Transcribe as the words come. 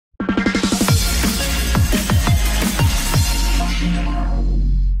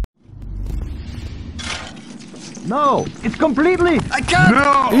No, it's completely... I can't!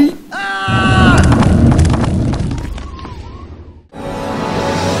 No!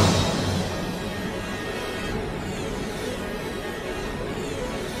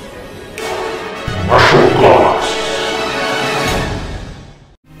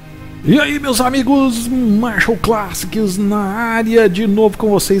 E aí, meus amigos, Marshall+Classics na área, de novo com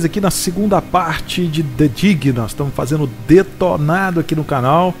vocês aqui na segunda parte de The Dig. Nós estamos fazendo Detonado aqui no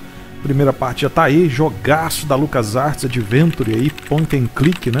canal. Primeira parte já tá aí, jogaço da LucasArts Adventure aí, point and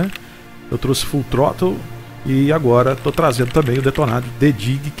click, né? Eu trouxe Full Throttle e agora tô trazendo também o Detonado The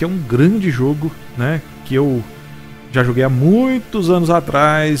Dig, que é um grande jogo, né? Que eu já joguei há muitos anos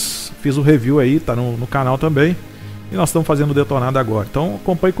atrás, fiz o review aí, tá no canal também. E nós estamos fazendo o Detonado agora, então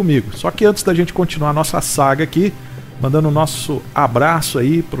acompanhe comigo. Só que antes da gente continuar a nossa saga aqui, mandando o nosso abraço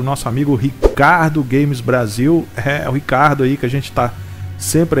aí pro nosso amigo Ricardo Games Brasil. É o Ricardo aí que a gente tá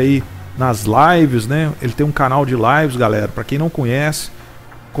sempre aí nas lives, né? Ele tem um canal de lives, galera, pra quem não conhece,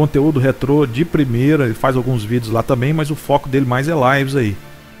 conteúdo retrô de primeira, ele faz alguns vídeos lá também, mas o foco dele mais é lives aí.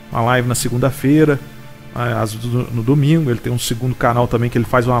 Uma live na segunda-feira, no domingo, ele tem um segundo canal também que ele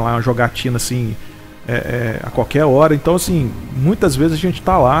faz uma jogatina assim... a qualquer hora. Então assim, muitas vezes a gente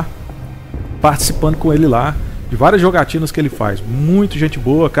tá lá participando com ele lá de várias jogatinas que ele faz. Muito gente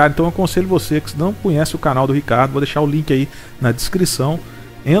boa, cara. Então eu aconselho você que não conhece o canal do Ricardo, vou deixar o link aí na descrição.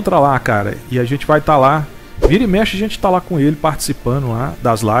 Entra lá, cara, e a gente vai estar lá, vira e mexe, a gente tá lá com ele participando lá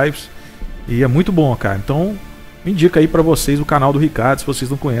das lives. E é muito bom, cara. Então indica aí pra vocês o canal do Ricardo, se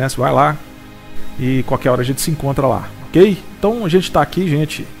vocês não conhecem, vai lá e qualquer hora a gente se encontra lá, ok? Então a gente tá aqui,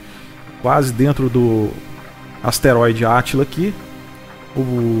 gente, quase dentro do asteroide Àtila aqui.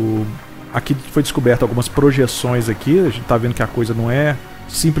 Aqui foi descoberto algumas projeções aqui. A gente tá vendo que a coisa não é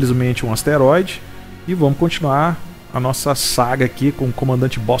simplesmente um asteroide. E vamos continuar a nossa saga aqui com o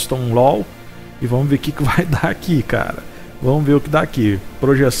comandante Boston Law. E vamos ver o que vai dar aqui, cara. Vamos ver o que dá aqui.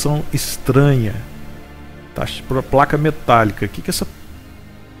 Projeção estranha. Tá, placa metálica. O que é essa...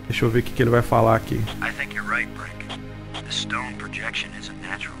 Deixa eu ver o que ele vai falar aqui. I think you're right, Brink. The stone projection isn't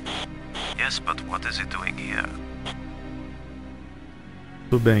natural. Yes, but what is it doing here?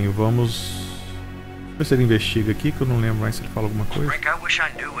 Tudo bem, vamos... Deixa eu ver se ele investiga aqui, que eu não lembro mais se ele fala alguma coisa. Brink, I wish I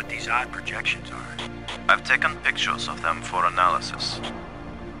knew what these odd projections are. I've taken pictures of them for analysis.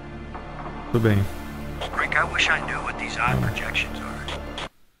 Tudo bem. Brink, I wish I knew what these odd projections are.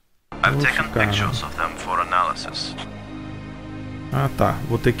 I've taken pictures of them for analysis. Ah, tá.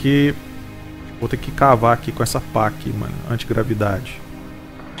 Vou ter que cavar aqui com essa pá aqui, mano. Antigravidade.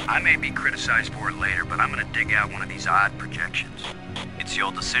 I may be criticized for it later, but I'm gonna dig out one of these odd projections. It's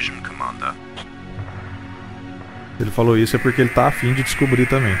your decision, Commander. Ele falou isso é porque ele tá afim de descobrir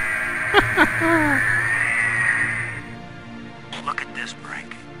também. Look at this,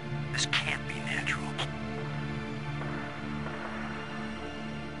 Brink. This can't be natural.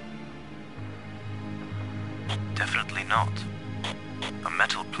 Definitely not. A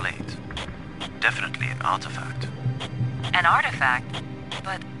metal plate. Definitely an artifact. An artifact?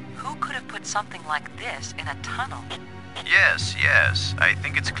 But who could have put something like this in a tunnel? Yes, I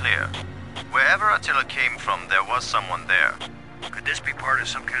think it's clear. Wherever Àtila came from, there was someone there. Could this be part of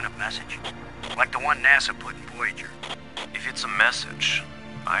some kind of message? Like the one NASA put in Voyager? If it's a message,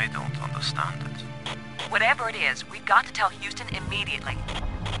 I don't understand it. Whatever it is, we've got to tell Houston immediately.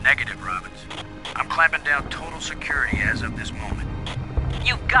 Negative, Robbins. I'm clamping down total security as of this moment.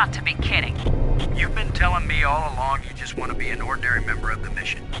 You've got to be kidding. You've been telling me all along you just want to be an ordinary member of the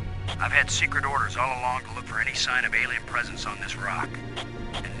mission. I've had secret orders all along to look for any sign of alien presence on this rock.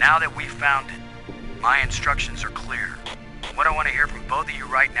 And now that we've found it, my instructions are clear. What I want to hear from both of you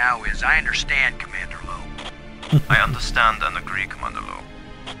right now is, I understand, Commander Lowe. I understand and agree, Commander Lowe.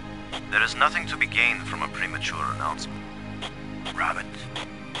 There is nothing to be gained from a premature announcement. Robbins.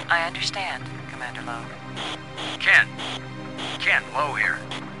 I understand, Commander Lowe. Ken, Lowe here.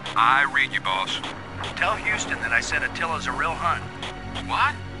 I read you, boss. Tell Houston that I said Attila's a real Hun.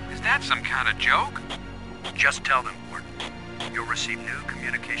 What? Is that some kind of joke? Just tell them, Gordon. You'll receive new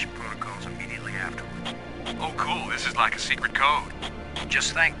communication protocols immediately afterward. Oh, cool. This is like a secret code.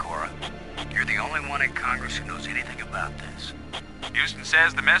 Just think, Cora. You're the only one in Congress who knows anything about this. Houston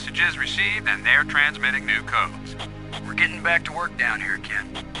says the message is received and they're transmitting new codes. We're getting back to work down here, Ken.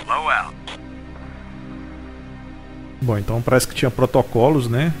 Low out. Bom, então parece que tinha protocolos,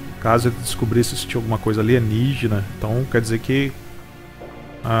 né? Caso ele descobrisse se tinha alguma coisa alienígena. Então quer dizer que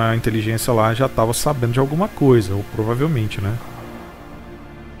a inteligência lá já estava sabendo de alguma coisa, ou provavelmente, né?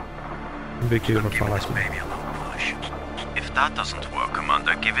 Vamos ver o que ele vai falar aqui. If that doesn't work,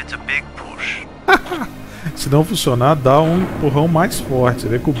 Commander, give it a big push. Se não funcionar, dá um empurrão mais forte. Você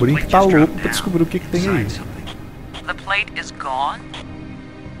vê que o Brink tá louco pra descobrir o que tem aí. plate is gone?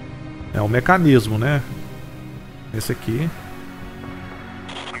 É o mecanismo, né? Esse aqui.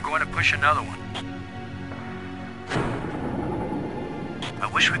 I'm going to push another one. I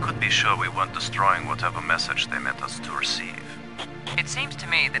wish we could be sure we weren't destroying whatever message they meant us to receive. It seems to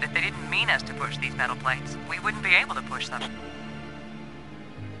me that if they didn't mean us to push these metal plates, we wouldn't be able to push them.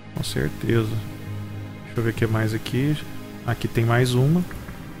 Com certeza. Deixa eu ver o que mais aqui. Aqui tem mais uma.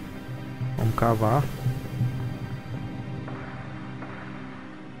 Vamos cavar.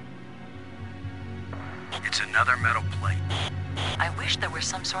 It's another metal plate. I wish there was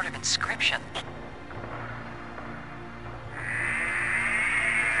some sort of inscription.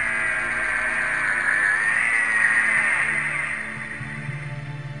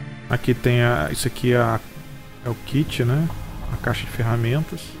 Aqui tem isso aqui é o kit, né? A caixa de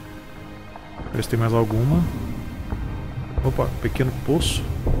ferramentas. Ver se tem mais alguma. Opa, pequeno poço.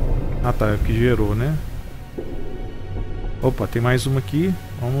 Ah tá, é o que gerou, né? Opa, tem mais uma aqui.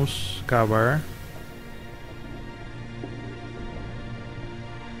 Vamos cavar.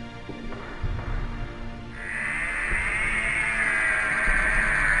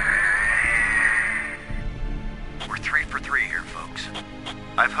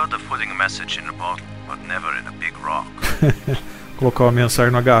 I've heard of putting a message in a bottle, but never in a big rock. Colocar uma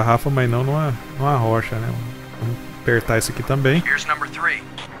mensagem numa garrafa, mas não numa rocha, né? Vamos apertar isso aqui também. Here's number 3.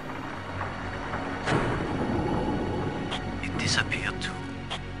 It disappeared too.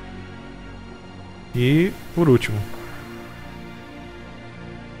 E por último.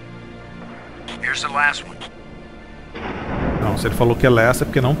 Here's the last one. Não, se ele falou que é last é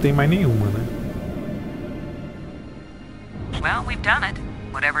porque não tem mais nenhuma, né? Well, we've done it.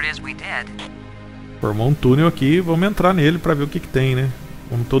 Whatever it is we did. Formou um túnel aqui, vamos entrar nele pra ver o que tem, né?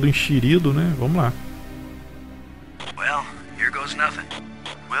 Como todo enxerido, né? Vamos lá. Well, here goes nothing.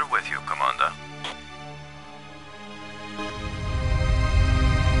 We're with you, Commander.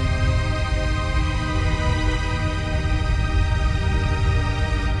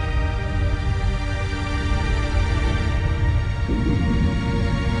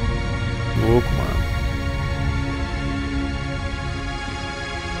 Louco, mano.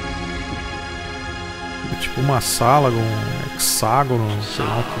 É tipo uma sala, um hexágono, sei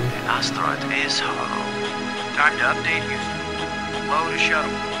lá o que. The asteroid is hollow. Time to update Houston. Low to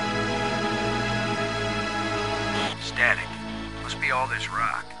shuttle. Static. Must be all this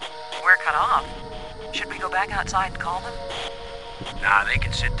rock. We're cut off. Should we go back outside and call them? Nah, they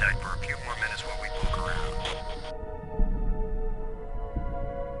can sit tight for a few more minutes while we poke around.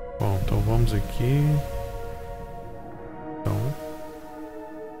 Bom, então vamos aqui. Então.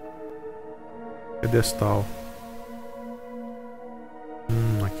 Pedestal.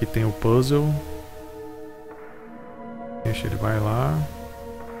 Aqui tem o puzzle. Deixa ele vai lá.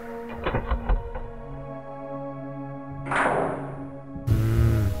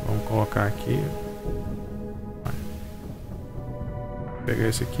 Vamos colocar aqui. Vai. Pegar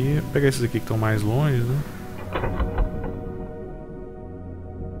esse aqui. Vou pegar esses aqui que estão mais longe, né?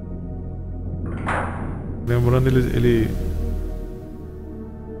 Lembrando ele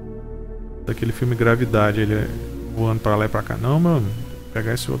daquele filme Gravidade, ele voando pra lá e pra cá. Não, mano, vou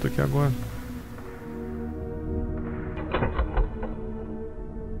pegar esse outro aqui agora.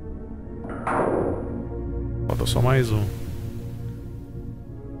 Falta só mais um.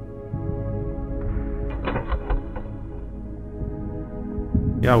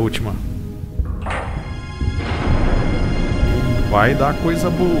 E a última. Vai dar coisa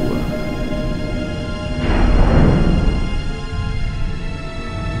boa.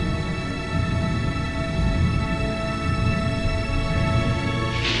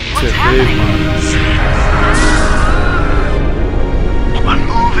 Você vê, mano.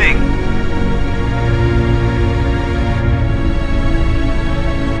 Unmoving!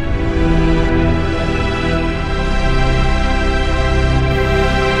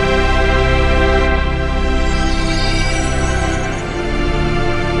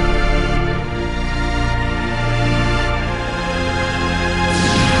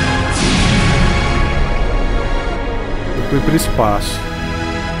 Eu fui pro espaço.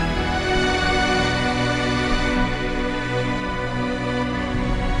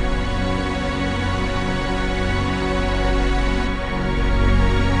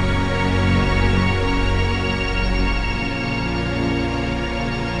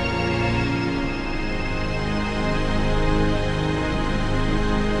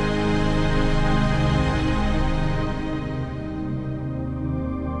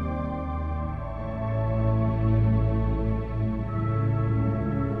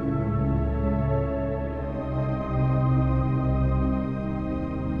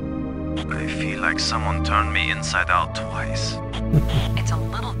 I feel like someone turned me inside out twice. It's a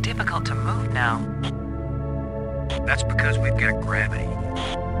little difficult to move now. That's because we've got gravity.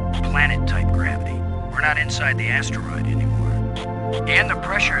 Planet-type gravity. We're not inside the asteroid anymore. And the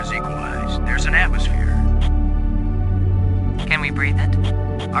pressure is equalized. There's an atmosphere. Can we breathe it?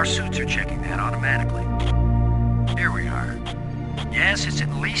 Our suits are checking that automatically. Here we are. Yes, it's at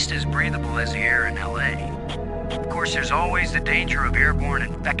least as breathable as the air in LA. Of course, there's always the danger of airborne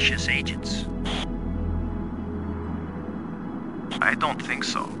infectious agents. I don't think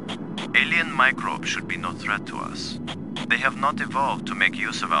so. Alien microbes should be no threat to us. They have not evolved to make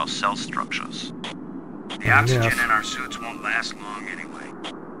use of our cell structures. The oxygen in our suits won't last long anyway.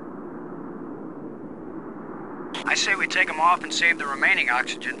 I say we take them off and save the remaining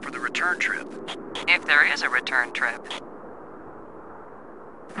oxygen for the return trip. If there is a return trip.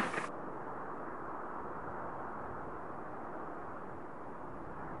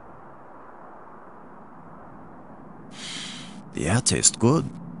 The air tastes good.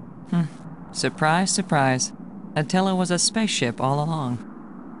 Surprise, surprise. Àtila was a spaceship all along.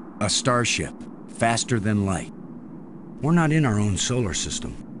 A starship, faster than light. We're not in our own solar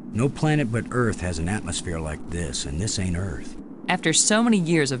system. No planet but Earth has an atmosphere like this, and this ain't Earth. After so many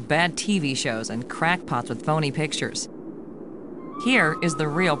years of bad TV shows and crackpots with phony pictures, here is the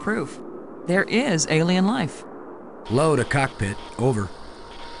real proof. There is alien life. Load a cockpit, over.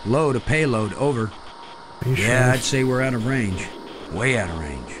 Load a payload, over. Sure? I'd say we're out of range. Way out of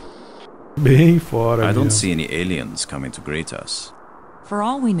range. Bem fora. I don't mesmo. see any aliens coming to greet us. For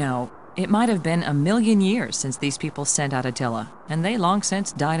all we know, it might have been 1,000,000 years since these people sent out Àtila, and they long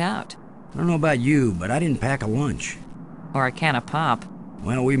since died out. I don't know about you, but I didn't pack a lunch. Or a can of pop.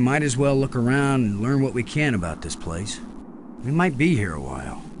 Well, we might as well look around and learn what we can about this place. We might be here a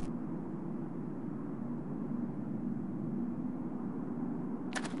while.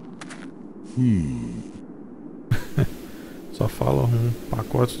 Só fala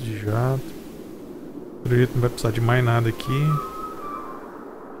pacotes de jato. Acredito que não vai precisar de mais nada aqui.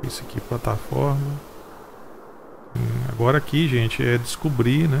 Isso aqui, plataforma. Agora aqui, gente, é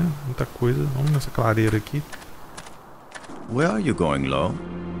descobrir, né? Muita coisa. Vamos nessa clareira aqui. Where are you going, Lo?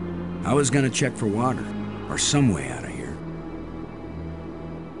 I was gonna check for water, or some way out of here.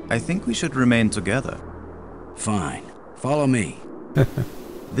 I think we should remain together. Fine. Follow me.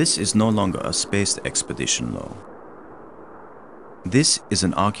 This is no longer a space expedition, Lo. This is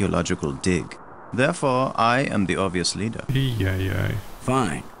an archaeological dig. Therefore, I am the obvious leader. Ai.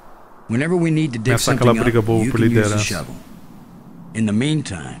 Fine. Whenever we need to dig Começa something aquela briga up, boa you por can use the liderança. shovel. In the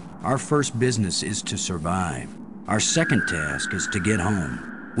meantime, our first business is to survive. Our second task is to get home.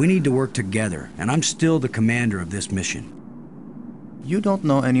 We need to work together, and I'm still the commander of this mission. You don't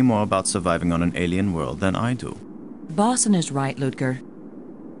know any more about surviving on an alien world than I do. Boston is right, Ludger.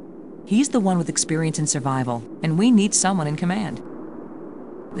 He's the one with experience in survival, and we need someone in command.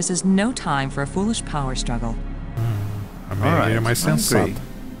 This is no time for a foolish power struggle. A Mary é mais I agree. sensata.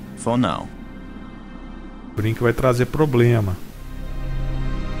 For now. Brink vai trazer problema.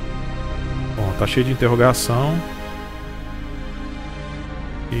 Bom, tá cheio de interrogação.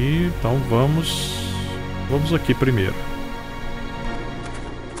 E então vamos aqui primeiro.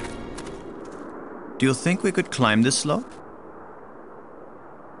 Do you think we could climb this slope?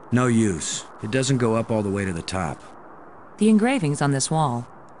 No use. It doesn't go up all the way to the top. The engravings on this wall,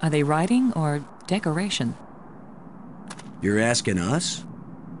 are they writing or decoration? You're asking us?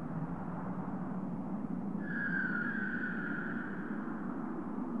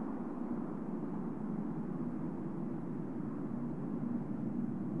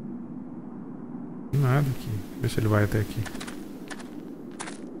 Nada aqui. Ver se ele vai até aqui.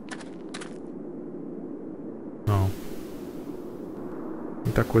 Não.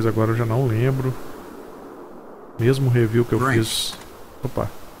 Muita coisa agora eu já não lembro. Mesmo o review que eu fiz. Opa,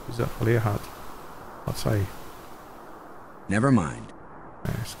 falei errado. Pode sair. Never mind.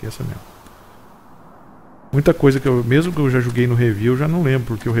 Esqueça mesmo. Muita coisa que eu, mesmo que eu já joguei no review, eu já não lembro,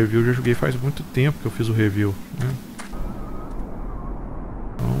 porque o review eu já joguei faz muito tempo que eu fiz o review, né?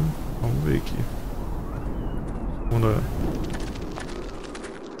 Então, vamos ver aqui.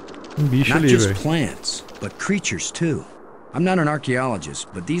 Bicho Not ali, just velho. plants, but creatures too. I'm not an archaeologist,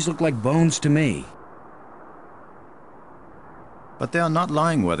 but these look like bones to me. But they are not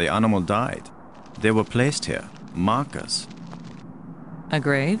lying where the animal died. They were placed here. Markers. A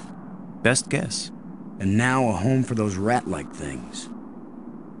grave? Best guess. And now a home for those rat-like things.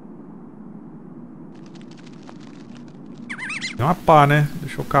 Tem uma pá, né?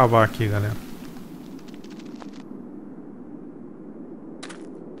 Deixa eu cavar aqui, galera.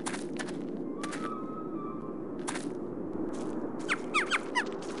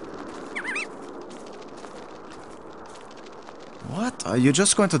 Are you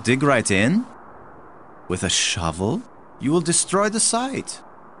just going to dig right in? With a shovel? You will destroy the site.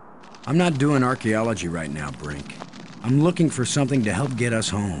 I'm not doing archaeology right now, Brink. I'm looking for something to help get us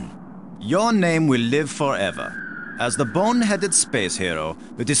home. Your name will live forever. As the bone-headed space hero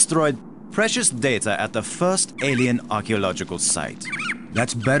who destroyed precious data at the first alien archaeological site.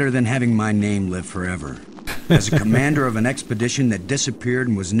 That's better than having my name live forever. As a commander of an expedition that disappeared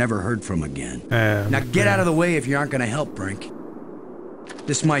and was never heard from again. Now get out of the way if you aren't gonna help, Brink.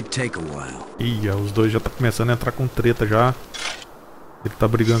 This might take a while. Ih, os dois já tá começando a entrar com treta já. Ele tá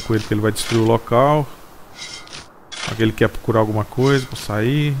brigando com ele porque ele vai destruir o local. Ele quer procurar alguma coisa pra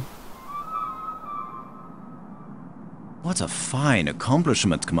sair. What a fine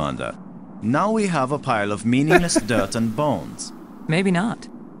accomplishment, Commander. Now we have a pile of meaningless dirt and bones. Maybe not.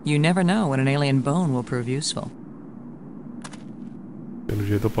 You never know when an alien bone will prove useful. Pelo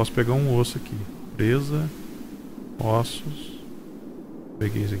jeito eu posso pegar um osso aqui. Presa. Ossos.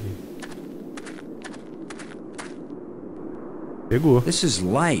 Peguei isso aqui. Pegou. This is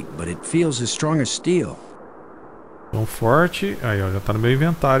light, but it feels as strong as steel. Tão forte. Aí, ó, já tá no meu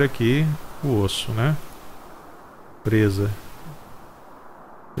inventário aqui o osso, né? Presa.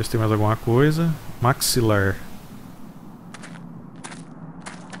 Ver se tem mais alguma coisa. Maxilar.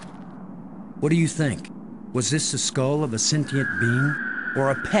 What do you think? Was this the skull of a sentient being?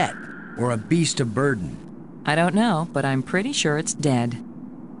 Or a pet? Or a beast of burden? I don't know, but I'm pretty sure it's dead.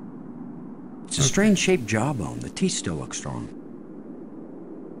 It's a strange shaped jawbone. The teeth still look strong.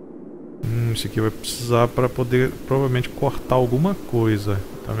 Isso aqui vai precisar para poder provavelmente cortar alguma coisa.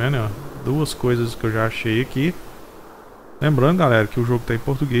 Tá vendo, ó? Duas coisas que eu já achei aqui. Lembrando, galera, que o jogo tá em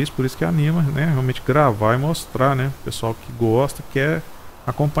português, por isso que anima, né? Realmente gravar e mostrar, né? O pessoal que gosta, quer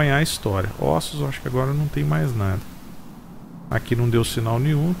acompanhar a história. Ossos, eu acho que agora não tem mais nada. Aqui não deu sinal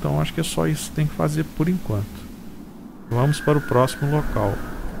nenhum, então acho que é só isso que tem que fazer por enquanto. Vamos para o próximo local.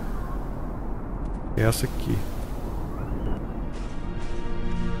 Essa aqui.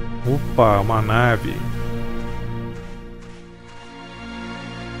 Opa, uma nave.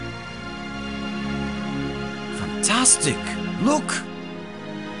 Fantastic! Look!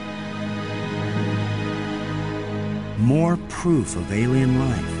 More proof of alien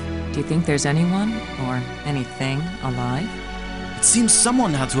life. Do you think there's anyone or anything alive? It seems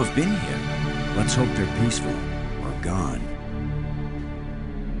someone had to have been here. Let's hope they're peaceful or gone.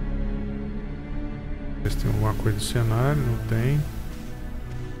 Se tem alguma coisa no cenário, não tem.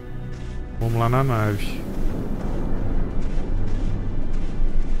 Vamos lá na nave.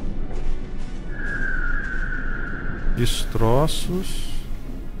 Destroços.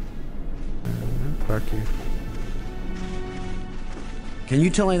 Entrar aqui. Can you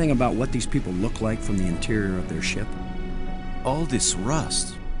tell anything about what these people look like from the interior of their ship? All this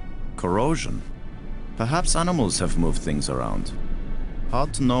rust. Corrosion. Perhaps animals have moved things around.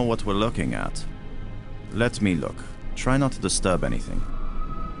 Hard to know what we're looking at. Let me look. Try not to disturb anything.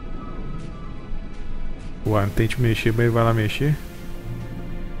 Ué, não tente mexer, mas ele vai lá mexer.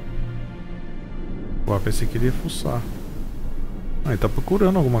 Ué, pensei que ele ia fuçar. Ah, ele tá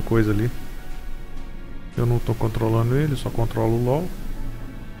procurando alguma coisa ali. Eu não tô controlando ele, só controlo o LOL.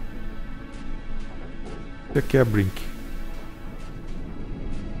 Esse aqui é a Brink.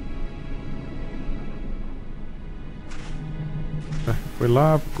 Foi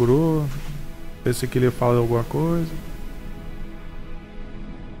lá, procurou. Pensei que ele ia falar alguma coisa.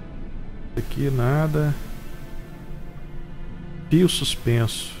 Aqui nada. Fio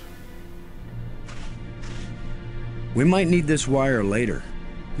suspenso. We might need this wire later.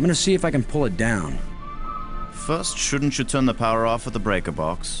 I'm gonna see if I can pull it down. First, shouldn't you turn the power off at the breaker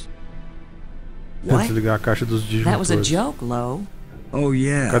box? What? Desligar a caixa dos disjuntores. That was a joke, Lo. Oh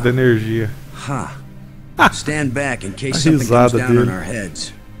yeah. Cadê a energia? Ha. Stand back in case A something comes risada down on dele. our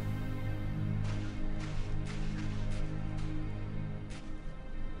heads.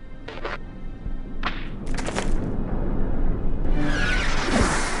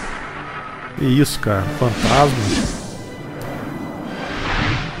 Que isso, cara? Fantasma?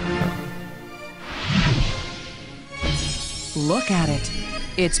 Look at it.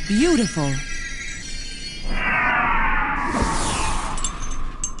 It's beautiful.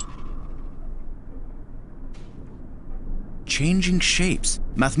 Changing shapes,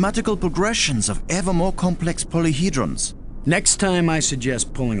 mathematical progressions of ever more complex polyhedrons. Next time I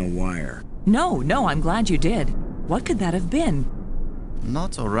suggest pulling a wire. No, I'm glad you did. What could that have been?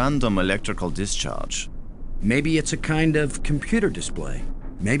 Not a random electrical discharge. Maybe it's a kind of computer display.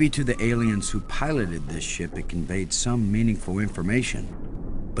 Maybe to the aliens who piloted this ship it conveyed some meaningful information.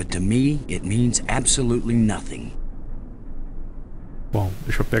 But to me, it means absolutely nothing. Bom,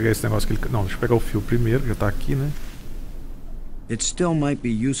 deixa eu pegar esse negócio que ele... Não, deixa eu pegar o fio primeiro, que já tá aqui, né? It still might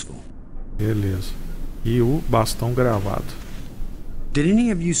be useful. Beleza. E o bastão gravado. Did any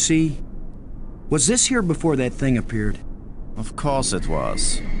of you see? Was this here before that thing appeared? Of course it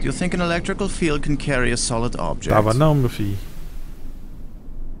was. Do you think an electrical field can carry a solid object? Tava não, meu filho.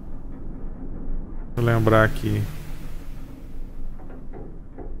 Deixa eu lembrar aqui.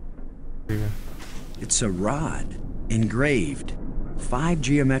 It's a rod, engraved. 5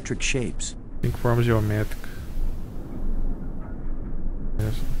 geometric shapes. 5 formas geométricas.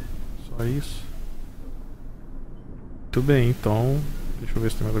 Só isso. Muito bem, então. Deixa eu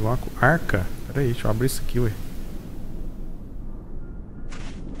ver se tem mais alguma coisa. Arca? Pera aí, deixa eu abrir isso aqui, ué.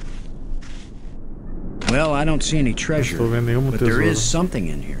 Well, I don't see any treasure, Não estou vendo nenhum but there tesouro. is something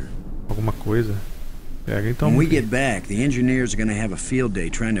in here. Alguma coisa. Pega então. When we get back, the engineers are going to have a field day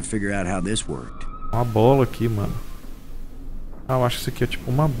trying to figure out how this worked. Uma bola aqui, mano. Ah, eu acho que isso aqui é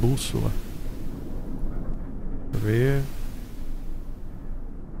tipo uma bússola. Deixa eu ver.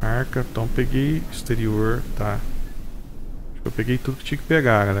 Arca, então peguei exterior, tá. Acho que eu peguei tudo que tinha que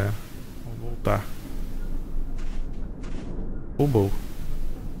pegar, galera. Vamos voltar. Roubou.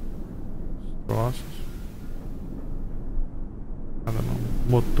 Troços. Nada não.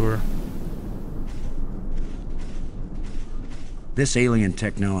 Motor. This alien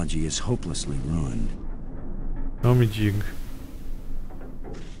technology is hopelessly ruined. Não me diga.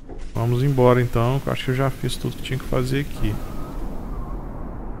 Vamos embora então, que eu acho que eu já fiz tudo que tinha que fazer aqui.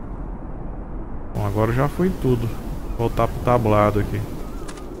 Bom, agora já foi tudo. Voltar pro tablado aqui.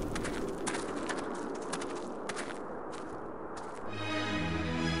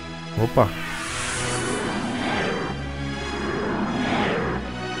 Opa!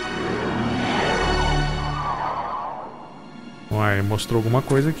 Uai, mostrou alguma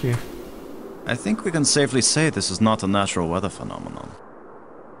coisa aqui. I think we can safely say this is not a natural weather phenomenon.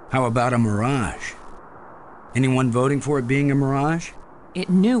 How about a mirage? Anyone voting for it being a mirage? It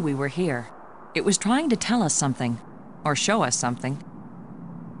knew we were here. It was trying to tell us something. Or show us something.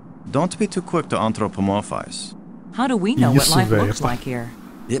 Don't be too quick to anthropomorphize. How do we know what Isso, life velho. looks like here?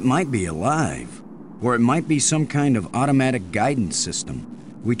 It might be alive. Or it might be some kind of automatic guidance system.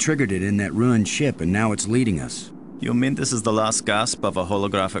 We triggered it in that ruined ship and now it's leading us. You mean this is the last gasp of a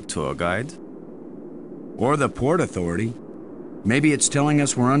holographic tour guide? Or the Port Authority. Maybe it's telling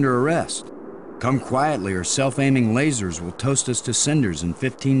us we're under arrest. Come quietly or self-aiming lasers will toast us to cinders in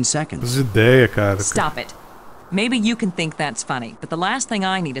 15 seconds. As ideia, cara. Stop it. Maybe you can think that's funny, but the last thing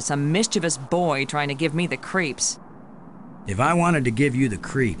I need is some mischievous boy trying to give me the creeps. If I wanted to give you the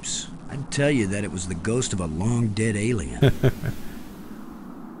creeps, I'd tell you that it was the ghost of a long-dead alien.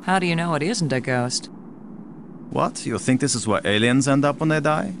 How do you know it isn't a ghost? What? You think this is where aliens end up when they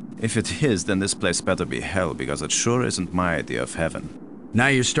die? If it is, then this place better be hell, because it sure isn't my idea of heaven. Now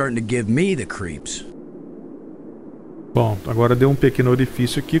you're starting to give me the creeps. Bom, agora deu um pequeno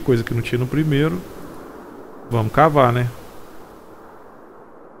orifício aqui, coisa que não tinha no primeiro. Vamos cavar, né?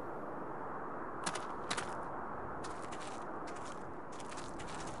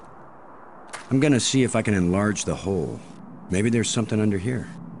 I'm gonna see if I can enlarge the hole. Maybe there's something under here.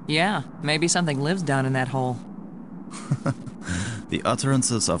 Yeah, maybe something lives down in that hole. The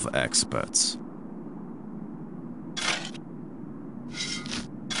utterances of experts.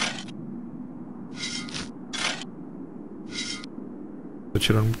 Tô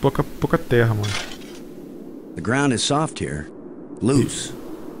tirando pouca terra, mano. The ground is soft here. Loose.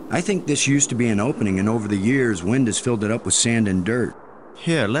 I think this used to be an opening and over the years wind has filled it up with sand and dirt.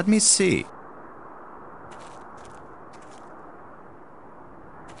 Here, let me see.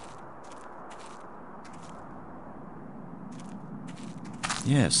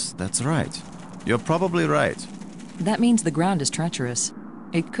 Yes, that's right. You're probably right. That means the ground is treacherous.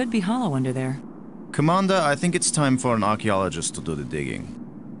 It could be hollow under there. Commander, I think it's time for an archaeologist to do the digging.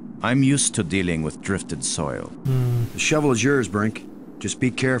 I'm used to dealing with drifted soil. The shovel is yours, Brink. Just be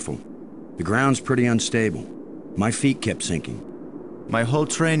careful. The ground's pretty unstable. My feet kept sinking. My whole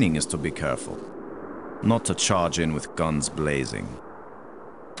training is to be careful. Not to charge in with guns blazing.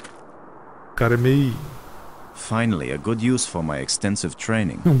 Cara, é meio... Finally, a good use for my extensive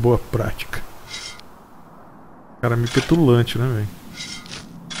training. Boa prática. Cara, meio petulante, né, velho?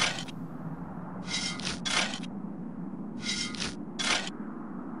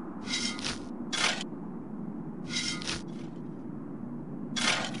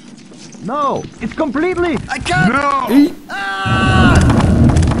 No! It's completely... I can't... No!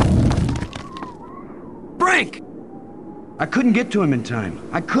 Brink! I couldn't get to him in time.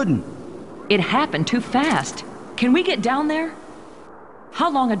 I couldn't. It happened too fast. Can we get down there? How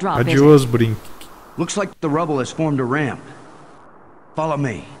long a drop is it? Adiós, Brink. Looks like the rubble has formed a ramp. Follow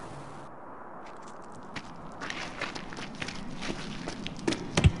me.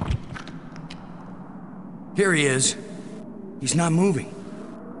 Here he is. He's not moving.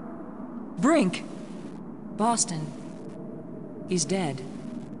 Brink! Boston. He's dead.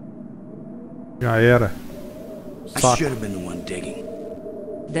 Já era. I Saco. should have been the one digging.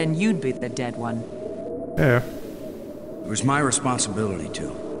 Then you'd be the dead one. É. It was my responsibility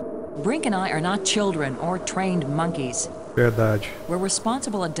to. Brink and I are not children or trained monkeys. Verdade. We're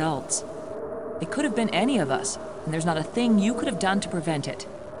responsible adults. It could have been any of us, and there's not a thing you could have done to prevent it.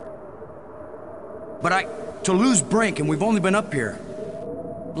 But to lose Brink, and we've only been up here.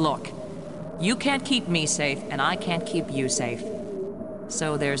 Look, you can't keep me safe, and I can't keep you safe.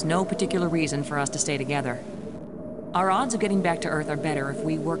 So there's no particular reason for us to stay together. Our odds of getting back to Earth are better if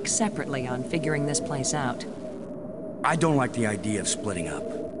we work separately on figuring this place out. I don't like the idea of splitting up.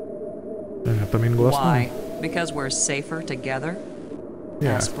 Eu também não gosto Why? não. Because we're safer together?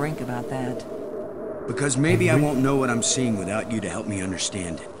 Yeah. Ask Brink about that. Because maybe I won't know what I'm seeing without you to help me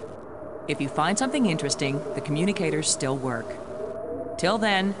understand it. If you find something interesting, the communicators still work. Till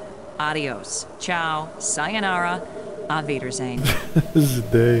then, adios, ciao, sayonara, auf Wiedersehen. As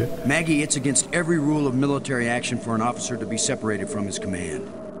ideias. Maggie, it's against every rule of military action for an officer to be separated from his command.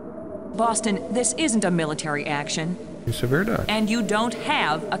 Boston, this isn't a military action. Isso é verdade. And you don't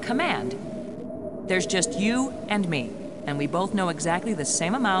have a command. There's just you and me. And we both know exactly the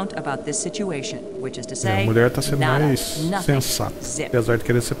same amount about this situation, which is to A say, mulher tá sendo nada, mais nothing, sensata. zip. Apesar de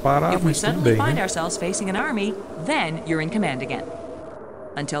querer separar, If we mas tudo suddenly bem, find né? ourselves facing an army, then you're in command again.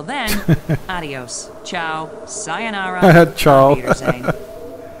 Until then, adios, ciao, sayonara, Tchau. auf Wiedersehen.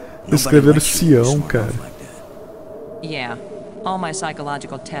 Escreveram likes you when you Sião, smart cara. mouth like that. Yeah, all my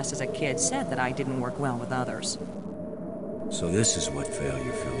psychological tests as a kid said that I didn't work well with others. So this is what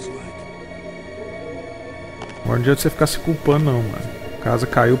failure feels like. Agora não adianta você ficar se culpando não, mano. A casa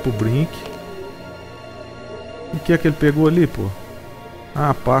caiu pro Brink. O que é que ele pegou ali, pô?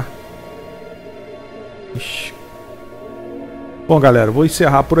 Ah, pá. Ixi. Bom, galera, vou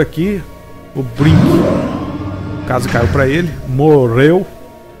encerrar por aqui. O Brink. A casa caiu pra ele. Morreu.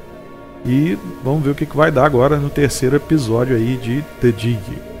 E vamos ver o que vai dar agora no terceiro episódio aí de The Dig.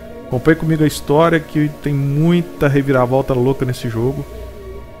 Acompanhe comigo a história, que tem muita reviravolta louca nesse jogo.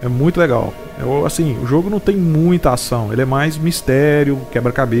 É muito legal. Assim, o jogo não tem muita ação, ele é mais mistério,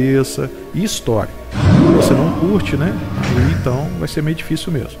 quebra-cabeça e história. Se você não curte, né? Aí, então vai ser meio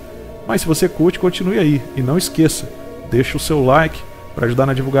difícil mesmo. Mas se você curte, continue aí. E não esqueça, deixa o seu like para ajudar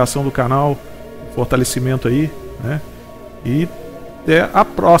na divulgação do canal, fortalecimento aí, né? E até a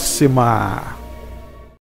próxima!